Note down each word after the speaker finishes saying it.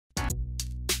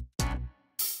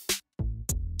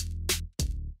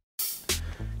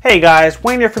Hey guys,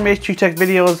 Wayne here from H2 Tech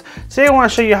Videos. Today I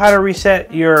want to show you how to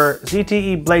reset your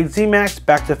ZTE Blade Z-Max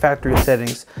back to factory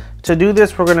settings. To do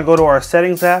this, we're going to go to our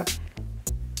settings app.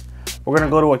 We're going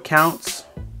to go to accounts.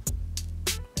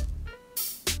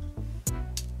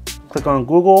 Click on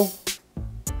Google.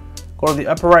 Go to the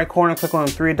upper right corner, click on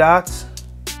the three dots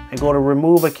and go to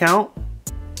remove account.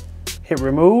 Hit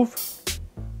remove.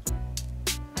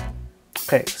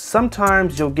 Okay,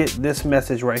 sometimes you'll get this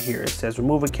message right here. It says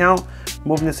remove account,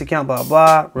 removing this account, blah,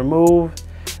 blah, remove.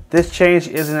 This change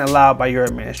isn't allowed by your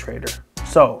administrator.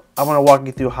 So I want to walk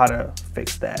you through how to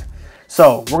fix that.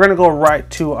 So we're going to go right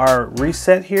to our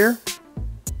reset here.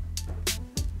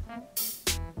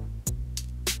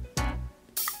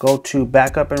 Go to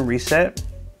backup and reset,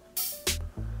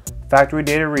 factory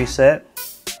data reset,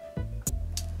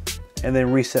 and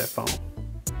then reset phone.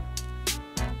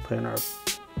 Put in our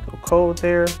little code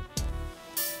there.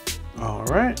 All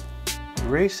right,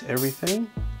 erase everything.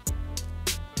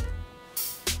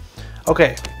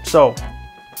 Okay, so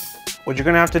what you're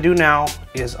gonna have to do now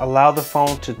is allow the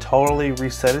phone to totally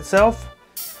reset itself.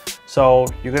 So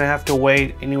you're gonna have to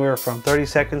wait anywhere from 30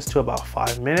 seconds to about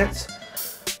 5 minutes.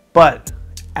 But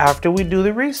after we do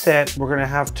the reset, we're gonna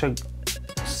have to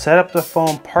set up the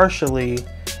phone partially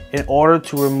in order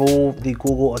to remove the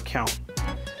Google account.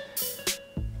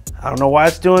 I don't know why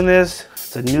it's doing this.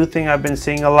 It's a new thing I've been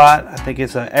seeing a lot. I think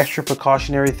it's an extra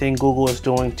precautionary thing Google is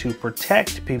doing to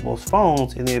protect people's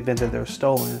phones in the event that they're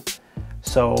stolen.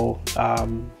 So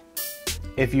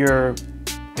if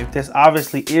this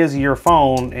obviously is your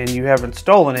phone and you haven't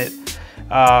stolen it,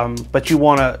 but you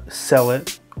want to sell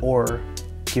it or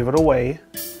give it away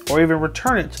or even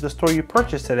return it to the store you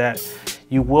purchased it at,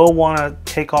 you will want to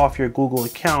take off your Google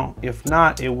account. If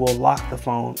not, it will lock the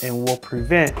phone and will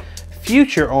prevent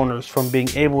future owners from being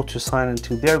able to sign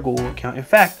into their Google account. In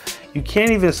fact, you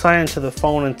can't even sign into the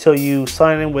phone until you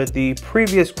sign in with the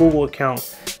previous Google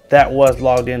account that was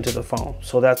logged into the phone.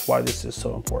 So that's why this is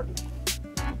so important.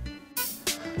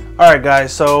 All right,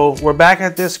 guys, so we're back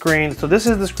at this screen. So this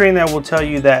is the screen that will tell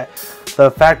you that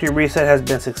the factory reset has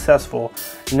been successful.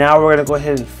 Now we're gonna go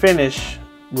ahead and finish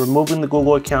removing the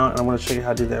Google account, and I'm gonna show you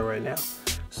how to do that right now.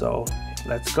 So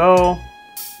let's go.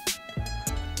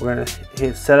 We're gonna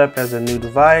hit setup as a new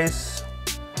device.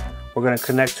 We're gonna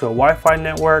connect to a Wi-Fi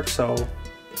network. So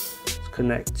let's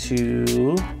connect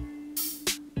to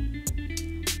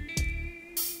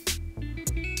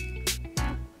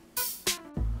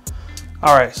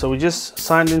all right, so we just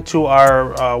signed into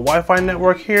our Wi-Fi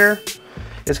network here.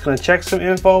 It's gonna check some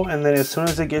info, and then as soon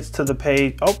as it gets to the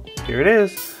page, oh, here it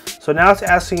is. So now it's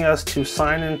asking us to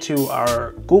sign into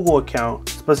our Google account,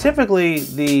 specifically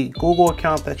the Google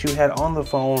account that you had on the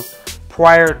phone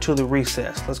prior to the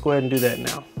reset. Let's go ahead and do that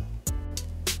now.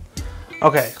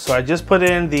 Okay, so I just put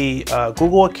in the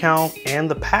Google account and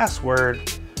the password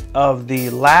of the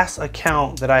last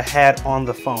account that I had on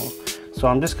the phone. So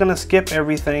I'm just gonna skip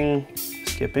everything,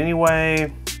 skip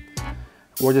anyway.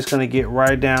 We're just gonna get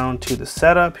right down to the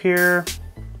setup here.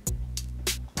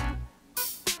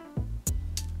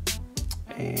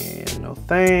 And no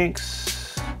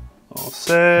thanks, all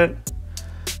set.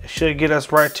 It should get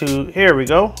us right to, here we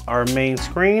go, our main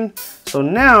screen. So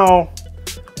now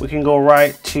we can go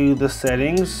right to the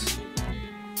settings.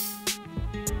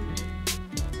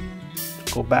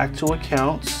 Go back to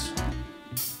accounts.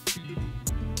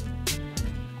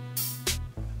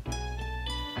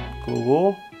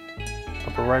 Google,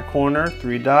 upper right corner,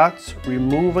 three dots,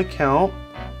 remove account,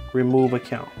 remove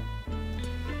account.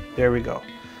 There we go.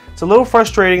 It's a little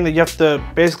frustrating that you have to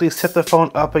basically set the phone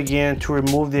up again to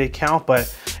remove the account,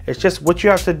 but it's just what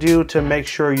you have to do to make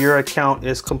sure your account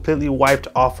is completely wiped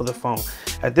off of the phone.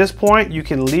 At this point, you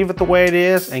can leave it the way it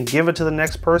is and give it to the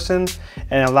next person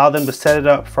and allow them to set it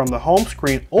up from the home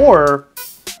screen, or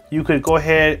you could go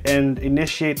ahead and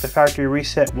initiate the factory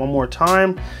reset one more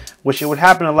time, which it would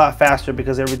happen a lot faster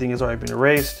because everything has already been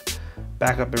erased.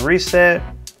 Backup and reset,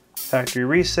 factory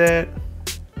reset,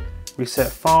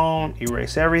 reset phone,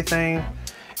 erase everything,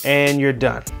 and you're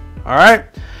done. All right,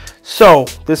 so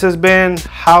this has been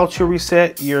how to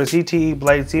reset your ZTE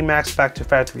Blade Z-Max back to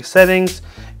factory settings,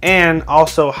 and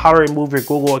also how to remove your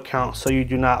Google account so you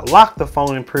do not lock the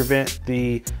phone and prevent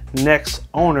the next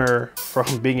owner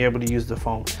from being able to use the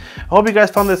phone. I hope you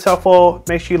guys found this helpful.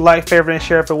 Make sure you like, favorite, and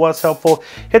share if it was helpful.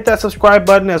 Hit that subscribe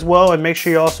button as well, and make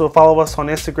sure you also follow us on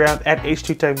Instagram at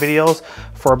H2 Tech Videos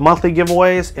for monthly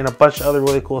giveaways and a bunch of other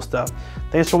really cool stuff.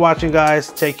 Thanks for watching,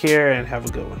 guys. Take care and have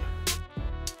a good one.